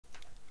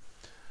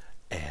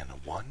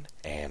one,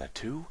 and a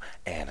two,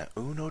 and a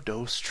uno,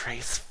 dos,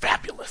 tres,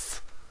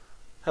 fabulous.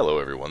 Hello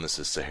everyone, this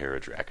is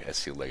SaharaDrac,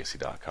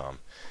 SCLegacy.com,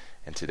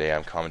 and today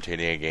I'm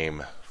commentating a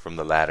game from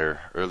the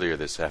ladder earlier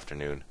this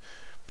afternoon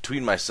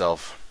between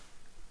myself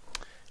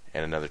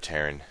and another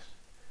Terran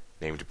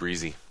named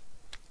Breezy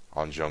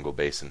on Jungle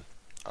Basin.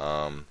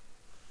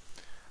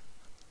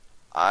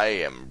 I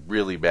am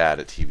really bad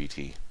at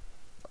TvT.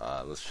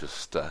 Let's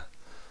just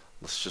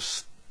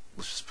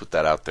put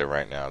that out there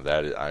right now.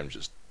 I'm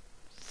just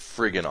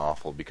friggin'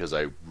 awful because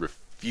I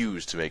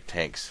refuse to make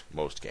tanks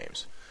most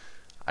games.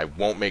 I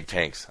won't make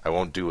tanks. I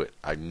won't do it.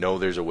 I know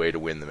there's a way to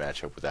win the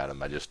matchup without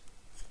him. I just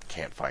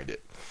can't find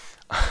it.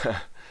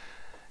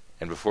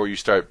 And before you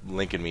start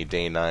linking me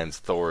Day 9's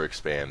Thor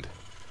expand,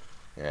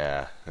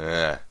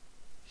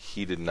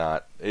 he did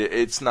not.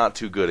 It's not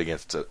too good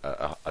against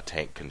a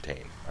tank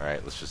contain. All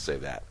right, let's just say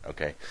that.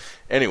 Okay.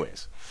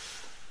 Anyways,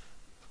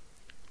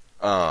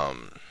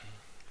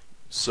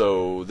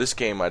 so this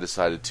game I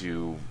decided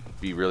to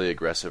be really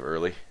aggressive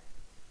early,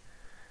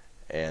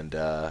 and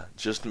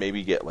just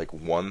maybe get like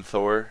one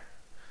Thor.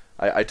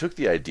 I took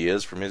the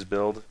ideas from his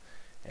build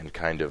and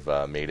kind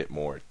of made it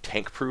more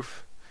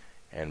tank-proof.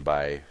 And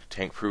by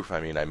tank-proof,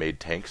 I mean I made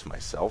tanks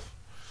myself.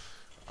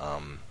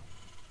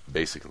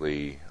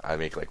 Basically, I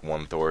make like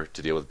one Thor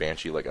to deal with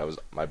Banshee.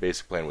 My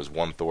basic plan was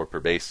one Thor per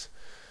base,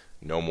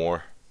 no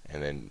more,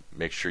 and then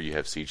make sure you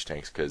have siege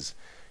tanks, because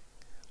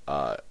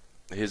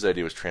his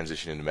idea was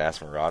transition into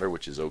Mass Marauder,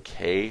 which is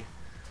okay.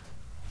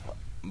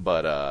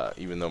 But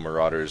even though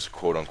Marauders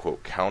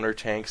quote-unquote counter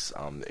tanks,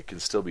 it can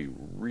still be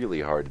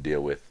really hard to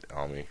deal with.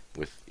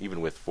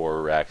 Even with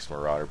 4 racks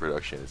Marauder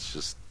production,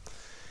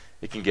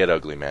 it can get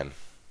ugly, man.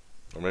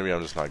 Or maybe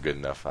I'm just not good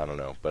enough. I don't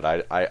know. But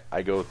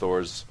I go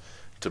Thors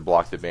to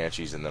block the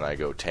Banshees, and then I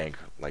go tank,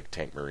 like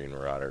tank Marine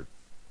Marauder,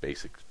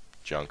 basic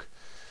junk.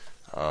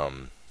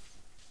 And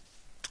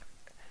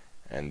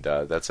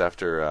that's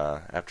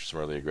after some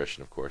early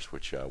aggression, of course,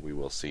 which we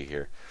will see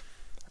here.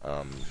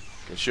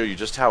 Can show you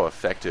just how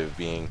effective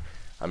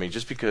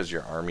just because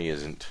your army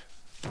isn't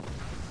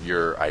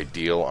your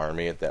ideal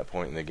army at that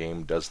point in the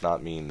game does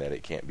not mean that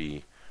it can't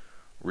be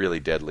really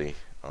deadly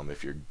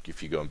if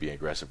you go and be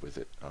aggressive with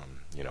it.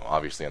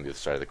 Obviously on the other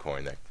side of the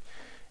coin, that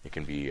it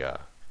can be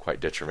quite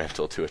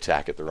detrimental to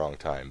attack at the wrong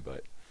time,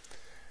 but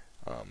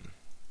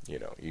you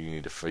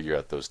need to figure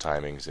out those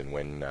timings, and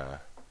when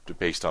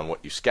based on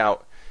what you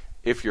scout,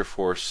 if your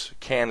force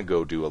can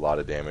go do a lot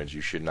of damage, you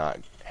should not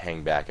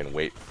hang back and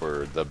wait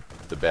for the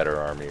better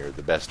army or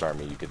the best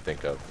army you can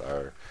think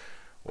of,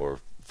 or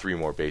 3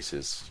 more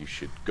bases. You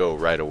should go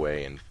right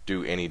away and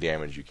do any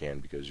damage you can,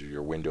 because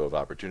your window of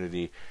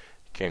opportunity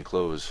can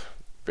close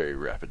very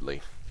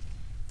rapidly.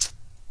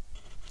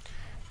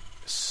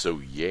 So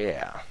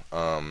yeah,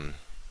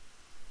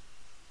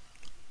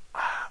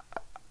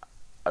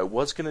 I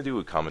was gonna do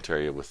a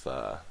commentary with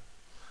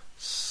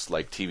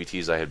like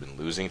TvTs I had been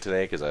losing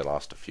today, because I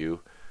lost a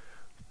few,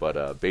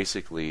 but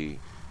basically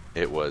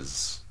it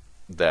was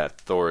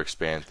that Thor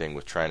expand thing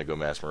with trying to go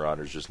Mass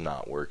Marauders just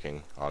not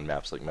working on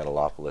maps like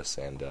Metalopolis,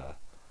 and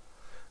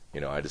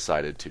I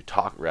decided to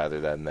talk rather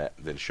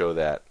than show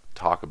that,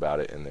 talk about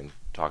it, and then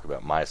talk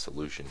about my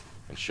solution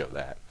and show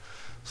that.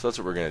 So that's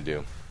what we're gonna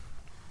do.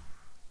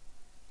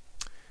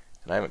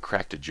 And I haven't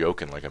cracked a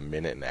joke in like a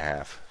minute and a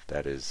half.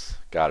 That is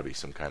gotta be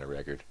some kind of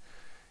record.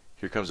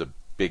 Here comes a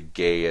big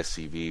gay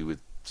SCV with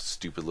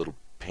stupid little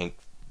pink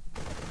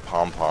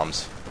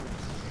pom-poms.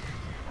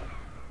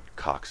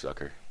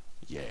 Cocksucker.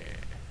 Yeah.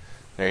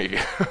 There you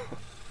go.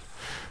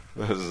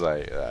 This is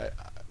like,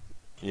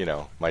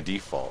 my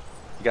default.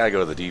 You gotta go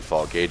to the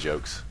default gay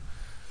jokes.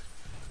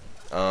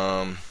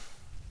 Yeah,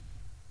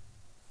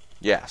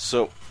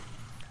 so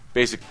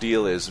basic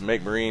deal is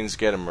make Marines,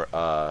 get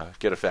a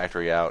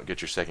factory out,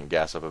 get your second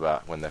gas up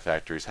about when the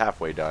factory's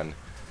halfway done,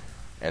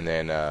 and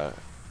then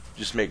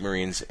just make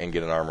Marines and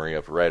get an armory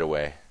up right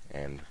away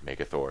and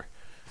make a Thor.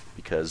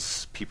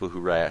 Because people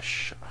who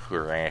rush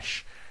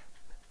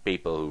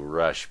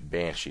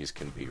Banshees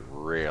can be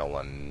real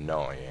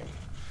annoying.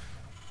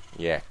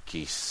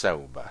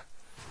 Yakisoba.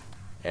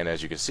 And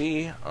as you can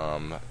see,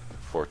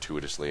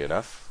 fortunately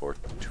enough,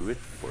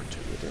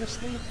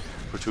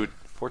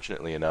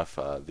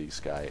 this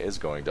guy is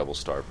going double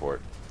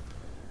starport.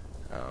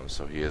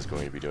 So he is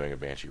going to be doing a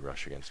Banshee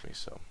rush against me.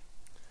 So,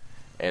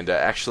 and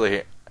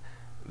actually,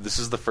 this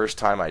is the first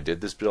time I did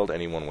this build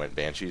anyone went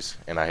Banshees,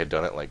 and I had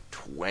done it like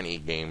 20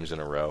 games in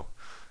a row,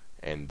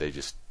 and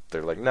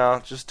they're like,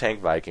 no, just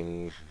tank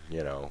Viking,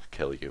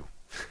 kill you.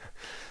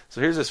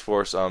 So here's this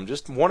force,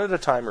 just one at a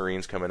time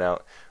Marines coming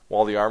out.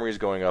 While the army is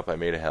going up, I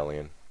made a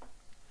Hellion.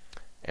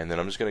 And then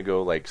I'm just going to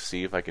go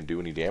see if I can do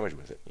any damage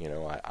with it.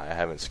 I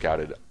haven't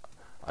scouted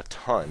a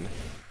ton.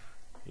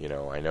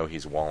 I know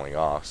he's walling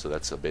off, so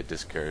that's a bit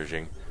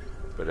discouraging.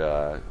 But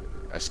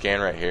I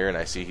scan right here, and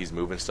I see he's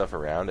moving stuff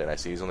around, and I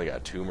see he's only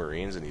got 2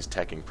 Marines, and he's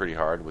teching pretty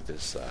hard with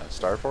this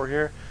starport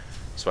here.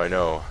 So I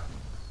know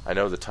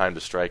the time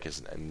to strike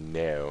is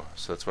now.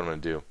 So that's what I'm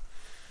going to do.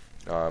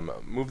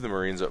 Move the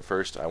Marines up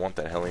first. I want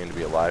that Hellion to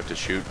be alive to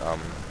shoot.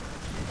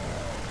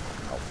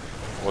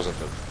 Wasn't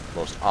the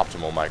most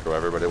optimal micro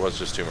ever, but it was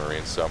just 2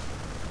 Marines, so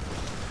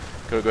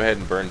gonna go ahead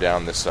and burn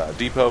down this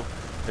depot.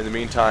 In the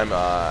meantime,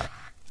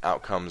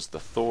 out comes the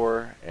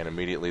Thor, and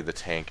immediately the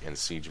tank and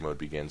siege mode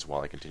begins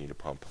while I continue to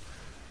pump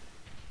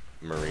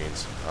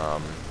Marines.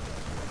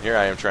 Here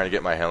I am trying to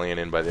get my Hellion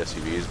in by the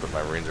SCVs, but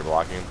my Marines are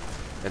blocking him.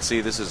 And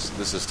see, this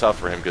is tough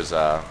for him because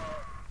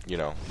you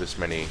know, this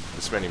many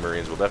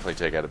Marines will definitely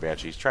take out a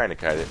Banshee. He's trying to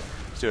kite it.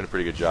 He's doing a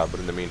pretty good job, but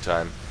in the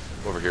meantime,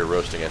 I'm over here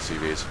roasting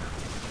SCVs.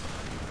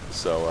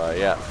 So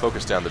yeah,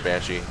 focus down the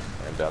Banshee,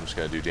 and I'm just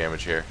going to do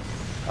damage here.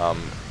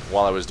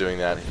 While I was doing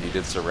that, he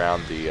did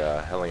surround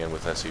the Hellion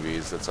with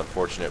SCVs. That's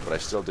unfortunate, but I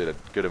still did a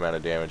good amount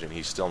of damage, and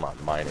he's still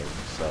not mining.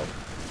 So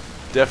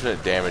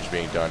definite damage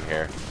being done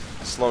here.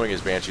 Slowing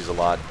his Banshees a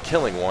lot,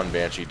 killing one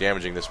Banshee,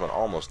 damaging this one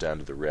almost down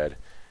to the red.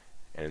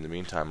 And in the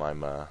meantime,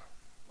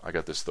 I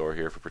got this Thor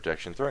here for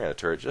protection, throwing out a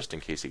turret just in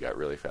case he got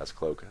really fast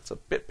cloak. It's a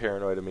bit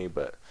paranoid of me,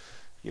 but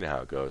you know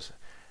how it goes.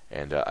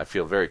 And I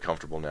feel very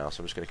comfortable now,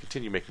 so I'm just going to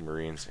continue making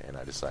Marines, and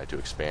I decide to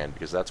expand,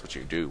 because that's what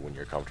you do when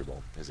you're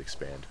comfortable, is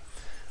expand.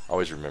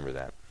 Always remember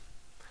that.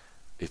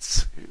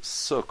 It's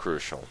so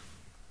crucial.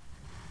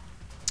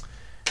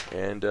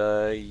 And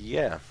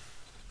yeah.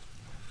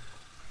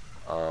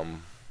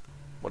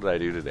 What did I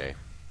do today?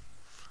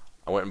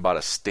 I went and bought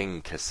a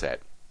Sting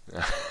cassette.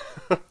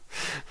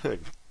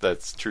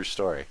 That's a true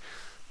story.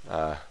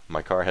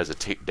 My car has a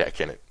tape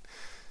deck in it,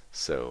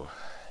 so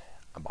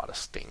I bought a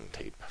Sting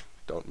tape.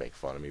 Don't make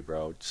fun of me,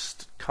 bro.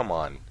 Just come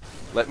on.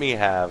 Let me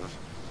have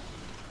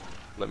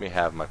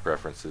my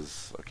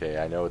preferences. Okay,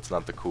 I know it's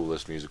not the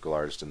coolest musical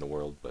artist in the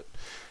world, but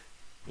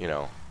you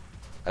know,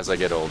 as I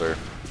get older,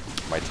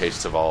 my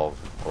tastes evolve,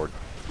 or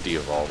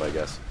de-evolve, I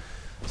guess.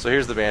 So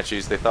here's the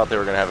Banshees. They thought they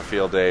were going to have a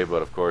field day,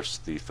 but of course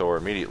the Thor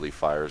immediately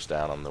fires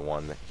down on the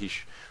one. He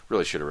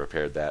really should have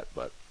repaired that,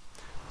 but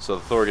so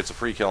the Thor gets a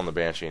free kill on the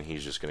Banshee, and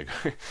he's just going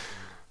to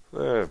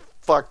go,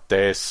 fuck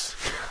this,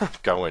 I'm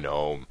going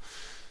home.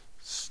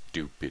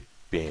 Stupid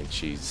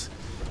Banshees.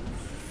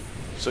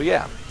 So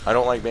yeah, I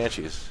don't like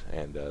Banshees,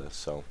 and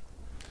so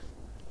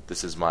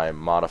this is my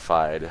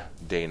modified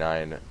Day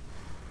 9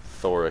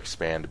 Thor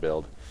expand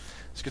build.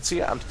 As you can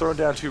see, I'm throwing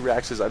down 2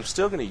 Raxes. I'm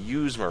still going to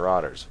use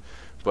Marauders,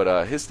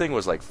 but his thing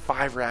was like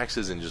 5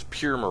 Raxes and just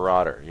pure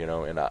Marauder, you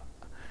know, and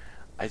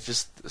I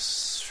just...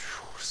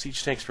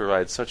 Siege tanks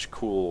provide such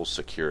cool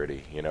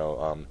security, you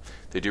know.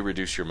 They do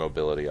reduce your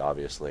mobility,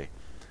 obviously,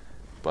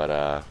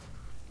 but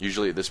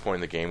usually at this point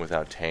in the game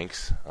without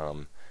tanks,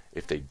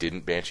 if they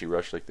didn't Banshee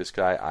rush like this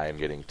guy, I am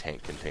getting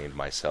tank contained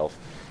myself,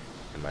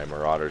 and my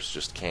Marauders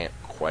just can't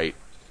quite,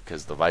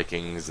 because the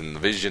Vikings and the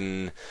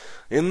Vision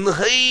and the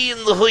Hay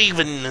and the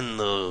Haven and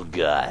the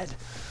God.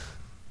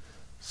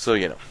 So,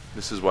 you know,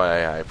 this is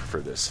why I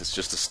prefer this. It's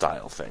just a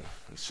style thing.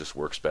 It just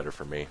works better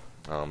for me.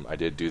 I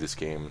did do this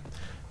game,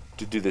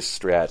 do this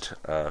strat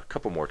a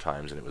couple more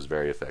times, and it was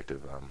very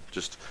effective.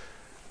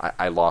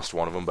 I lost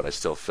one of them, but I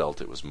still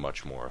felt it was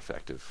much more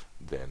effective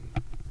than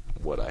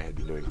what I had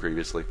been doing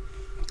previously.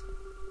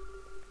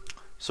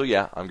 So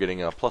yeah, I'm getting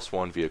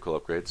 +1 vehicle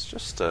upgrades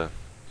just to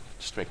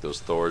make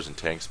those Thors and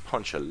tanks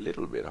punch a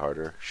little bit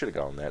harder. Should have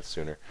gone that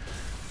sooner,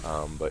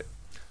 but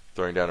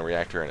throwing down a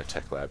reactor and a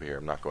tech lab here.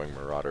 I'm not going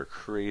Marauder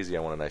crazy.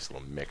 I want a nice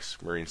little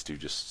mix. Marines do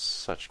just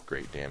such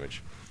great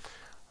damage.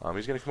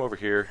 He's going to come over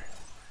here.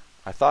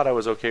 I thought I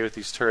was okay with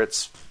these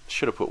turrets.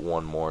 Should have put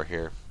 1 more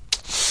here.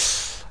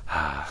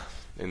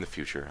 In the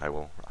future, I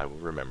will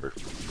remember.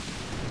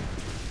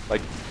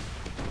 Like,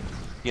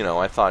 you know,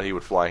 I thought he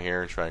would fly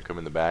here and try and come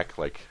in the back,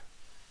 like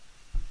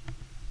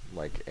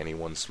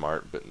anyone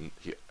smart, but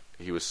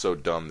he was so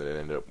dumb that it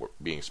ended up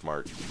being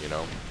smart. You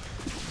know,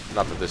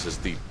 not that this is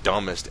the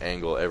dumbest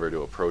angle ever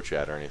to approach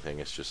at or anything.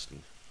 It's just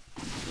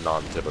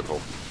non-typical.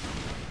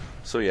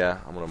 So yeah,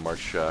 I'm gonna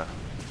march the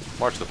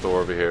Thor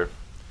over here.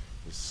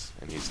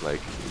 He's like,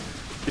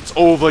 "It's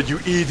over, you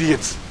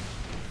idiots!"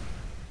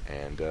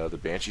 And the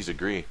Banshees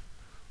agree.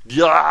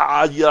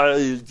 Yeah,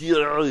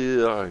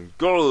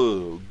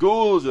 go,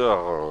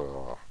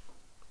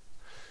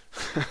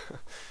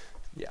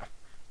 yeah.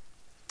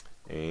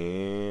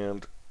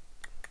 And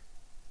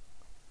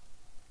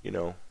you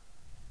know,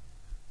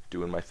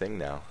 doing my thing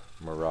now,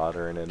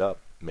 maraudering it up,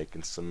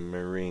 making some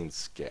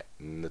Marines,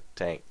 getting the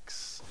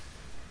tanks.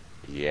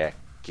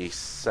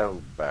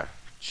 Yakisoba,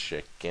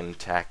 chicken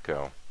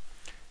taco.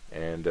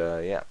 And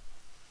yeah,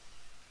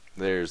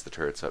 there's the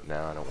turrets up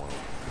now. I don't want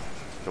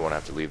to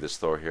have to leave this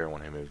Thor here. I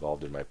want him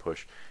involved in my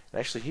push. And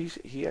actually,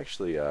 he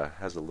actually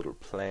has a little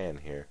plan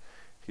here.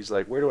 He's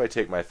like, where do I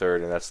take my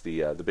third? And that's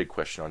the big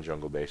question on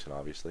Jungle Basin.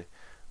 Obviously,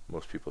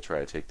 most people try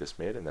to take this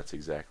mid, and that's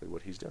exactly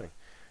what he's doing.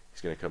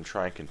 He's going to come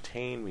try and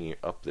contain me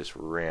up this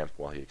ramp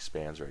while he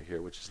expands right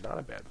here, which is not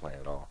a bad plan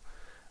at all.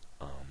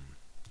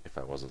 If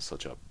I wasn't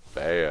such a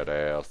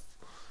badass.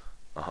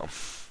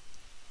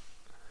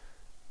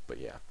 But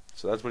yeah.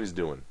 So that's what he's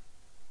doing,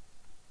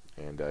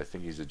 and I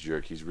think he's a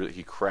jerk.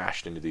 He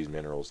crashed into these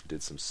minerals and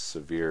did some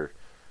severe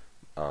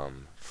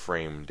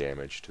frame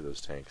damage to those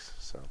tanks.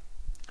 So,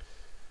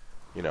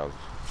 you know,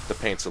 the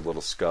paint's a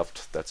little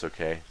scuffed. That's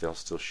okay. They'll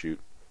still shoot.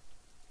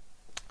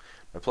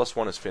 My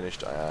 +1 is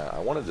finished. I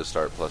wanted to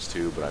start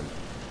 +2, but I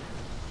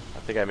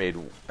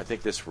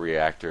think this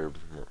reactor,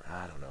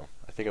 I don't know.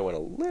 I think I went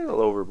a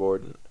little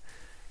overboard,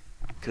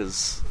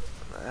 because,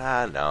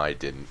 no, I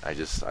didn't.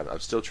 I'm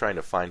still trying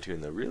to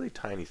fine-tune the really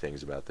tiny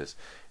things about this.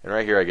 And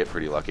right here I get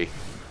pretty lucky.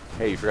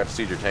 Hey, you forgot to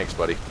seed your tanks,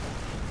 buddy.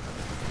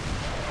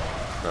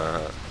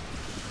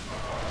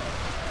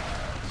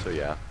 So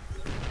yeah.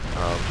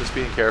 Just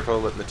being careful,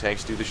 letting the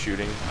tanks do the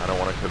shooting. I don't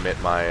want to commit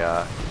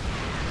my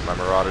my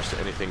Marauders to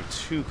anything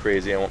too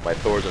crazy. I want my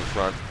Thors in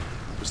front.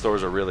 Because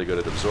Thors are really good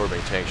at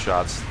absorbing tank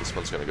shots. This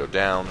one's going to go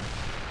down.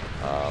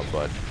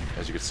 But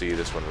as you can see,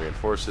 this one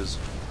reinforces.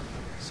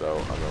 So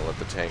I'm going to let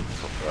the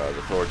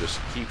Thor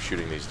just keep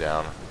shooting these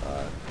down.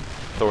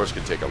 Thors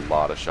can take a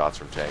lot of shots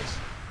from tanks.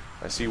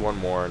 I see one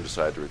more and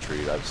decide to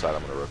retreat. I decide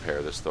I'm going to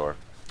repair this Thor.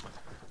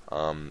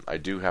 I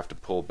do have to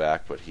pull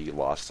back, but he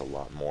lost a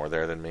lot more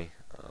there than me.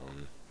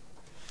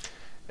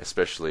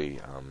 Especially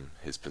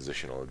his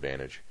positional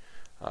advantage.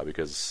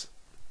 Because,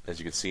 as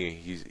you can see,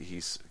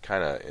 he's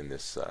kind of in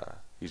this...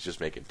 he's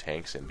just making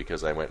tanks, and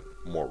because I went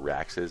more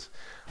Raxes,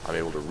 I'm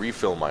able to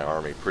refill my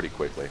army pretty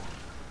quickly.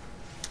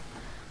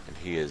 And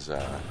he is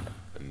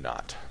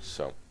not.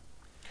 So,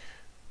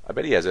 I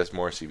bet he has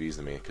more SCVs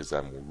than me, because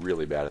I'm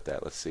really bad at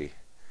that. Let's see.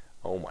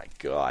 Oh my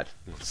god.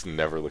 Let's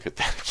never look at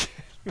that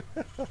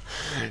again.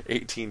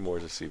 18 more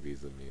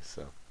SCVs than me,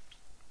 so...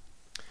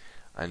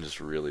 I'm just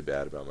really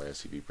bad about my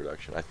SCV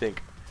production. I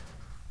think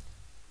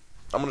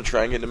I'm going to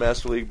try and get into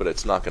Master League, but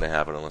it's not going to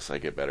happen unless I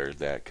get better at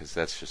that, because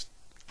that's just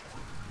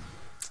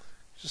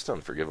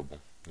unforgivable,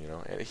 you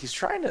know. And he's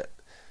trying to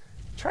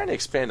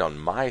expand on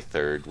my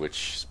third,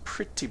 which is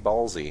pretty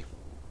ballsy.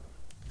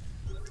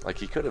 Like,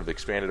 he could have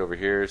expanded over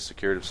here,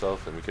 secured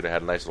himself, and we could have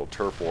had a nice little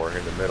turf war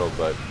in the middle,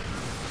 but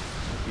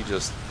he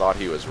just thought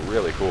he was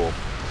really cool.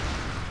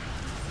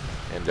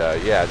 And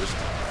yeah, just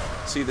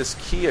see this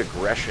key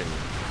aggression.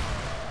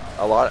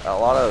 A lot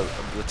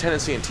of the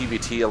tendency in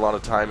TvT a lot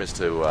of time is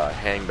to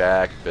hang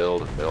back,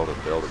 build, and build,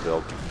 and build, and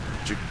build.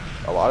 But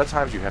a lot of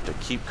times you have to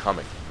keep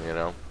coming, you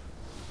know.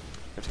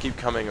 You have to keep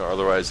coming, or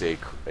otherwise a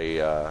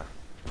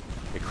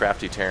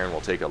crafty Terran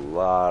will take a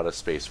lot of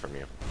space from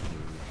you.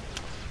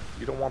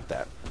 You don't want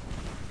that.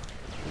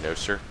 No,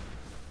 sir.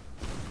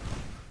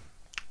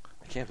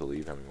 I can't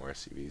believe how many more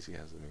SCVs he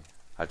has than me.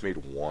 I've made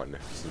one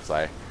since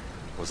I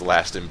was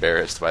last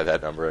embarrassed by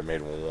that number. I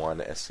made one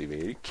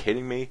SCV. Are you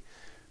kidding me?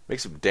 Make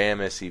some damn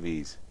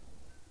SCVs.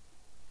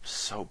 I'm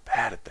so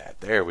bad at that.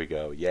 There we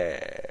go.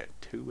 Yeah,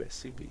 2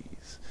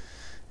 SCVs.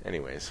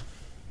 Anyways,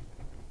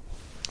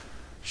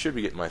 should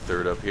be getting my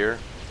third up here.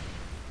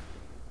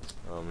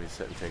 He's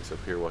setting tanks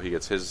up here while he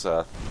gets his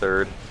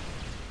third.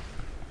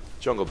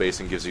 Jungle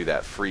Basin gives you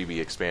that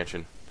freebie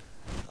expansion.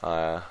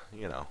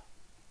 You know,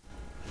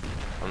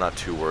 I'm not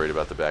too worried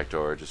about the back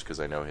door just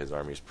because I know his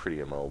army's pretty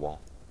immobile.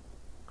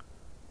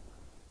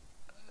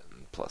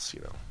 And plus,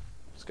 you know,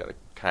 he's got to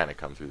kind of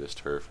come through this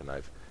turf, and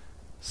I've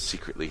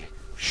secretly,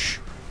 shh,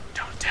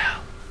 don't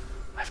tell,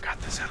 I've got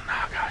this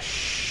Elnaga,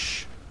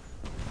 shh.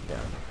 Yeah.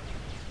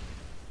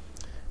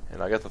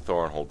 And I got the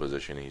Thor in hold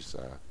position. He's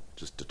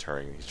just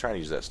deterring. He's trying to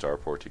use that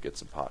starport to get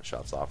some pot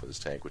shots off of his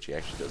tank, which he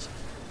actually does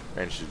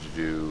manage to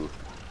do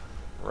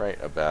right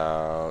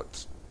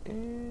about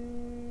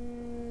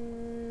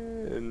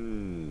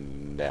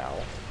now.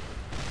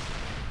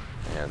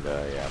 And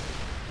yeah,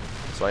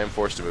 so I am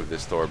forced to move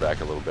this Thor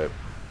back a little bit.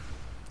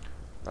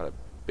 Not a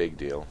big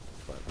deal,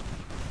 but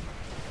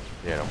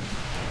you know,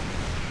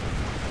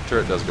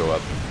 turret does go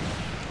up.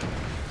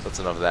 So that's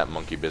enough of that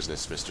monkey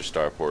business, Mr.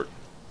 Starport.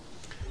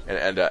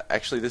 And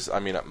actually, this, I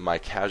mean, my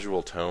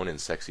casual tone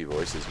and sexy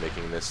voice is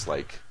making this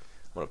like,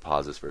 I'm gonna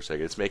pause this for a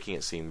second. It's making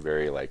it seem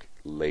very like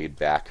laid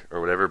back or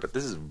whatever, but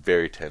this is a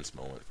very tense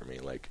moment for me.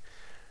 Like,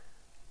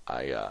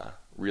 I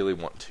really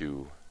want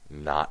to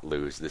not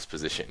lose this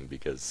position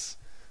because,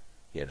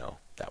 you know,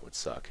 that would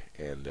suck.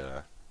 And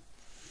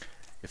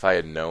if I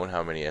had known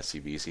how many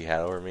SCVs he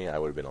had over me, I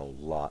would have been a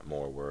lot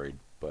more worried.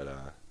 But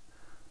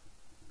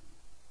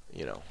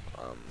you know,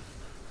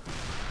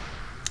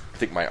 I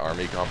think my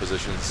army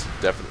composition's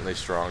definitely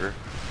stronger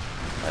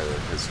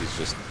because he's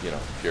just, you know,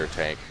 pure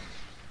tank.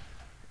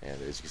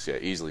 And as you can see, I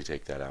easily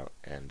take that out.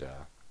 And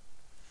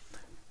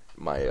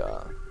my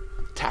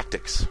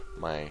tactics,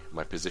 my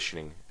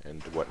positioning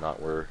and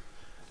whatnot were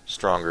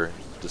stronger,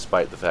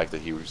 despite the fact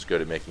that he was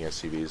good at making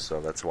SCVs.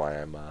 So that's why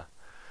I'm,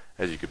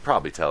 as you could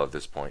probably tell at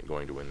this point,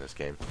 going to win this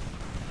game.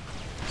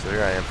 So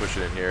here I am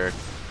pushing in here.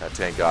 That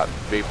tank got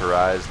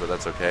vaporized, but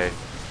that's okay.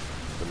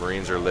 The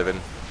Marines are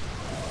living.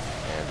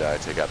 And I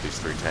take out these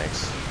 3 tanks,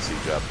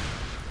 siege up.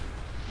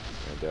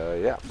 And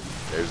yeah,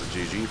 there's a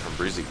GG from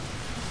Breezy.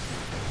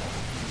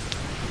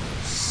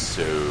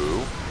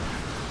 So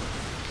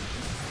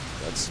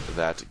that's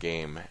that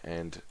game,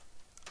 and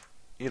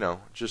you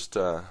know, just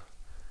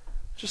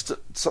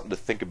something to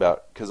think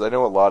about, because I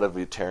know a lot of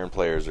the Terran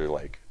players are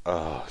like,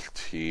 oh,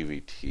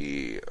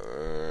 TvT,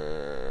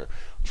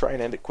 try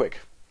and end it quick,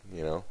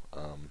 you know,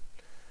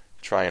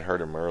 try and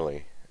hurt him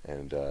early,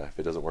 and if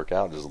it doesn't work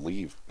out, just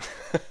leave.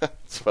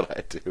 That's what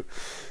I do,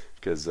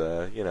 because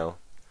you know,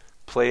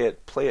 play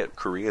it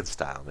Korean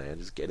style, man.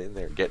 Just get in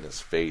there and get in his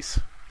face.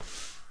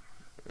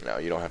 No,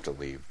 you don't have to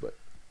leave, but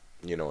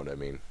you know what I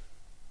mean.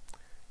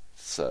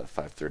 It's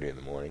 5:30 in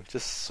the morning,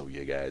 just so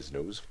you guys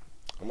knows.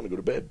 I'm gonna go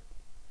to bed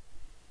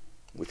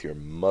with your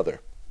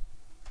mother.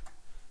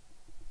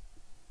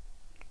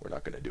 We're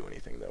not gonna do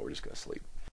anything though. We're just gonna sleep.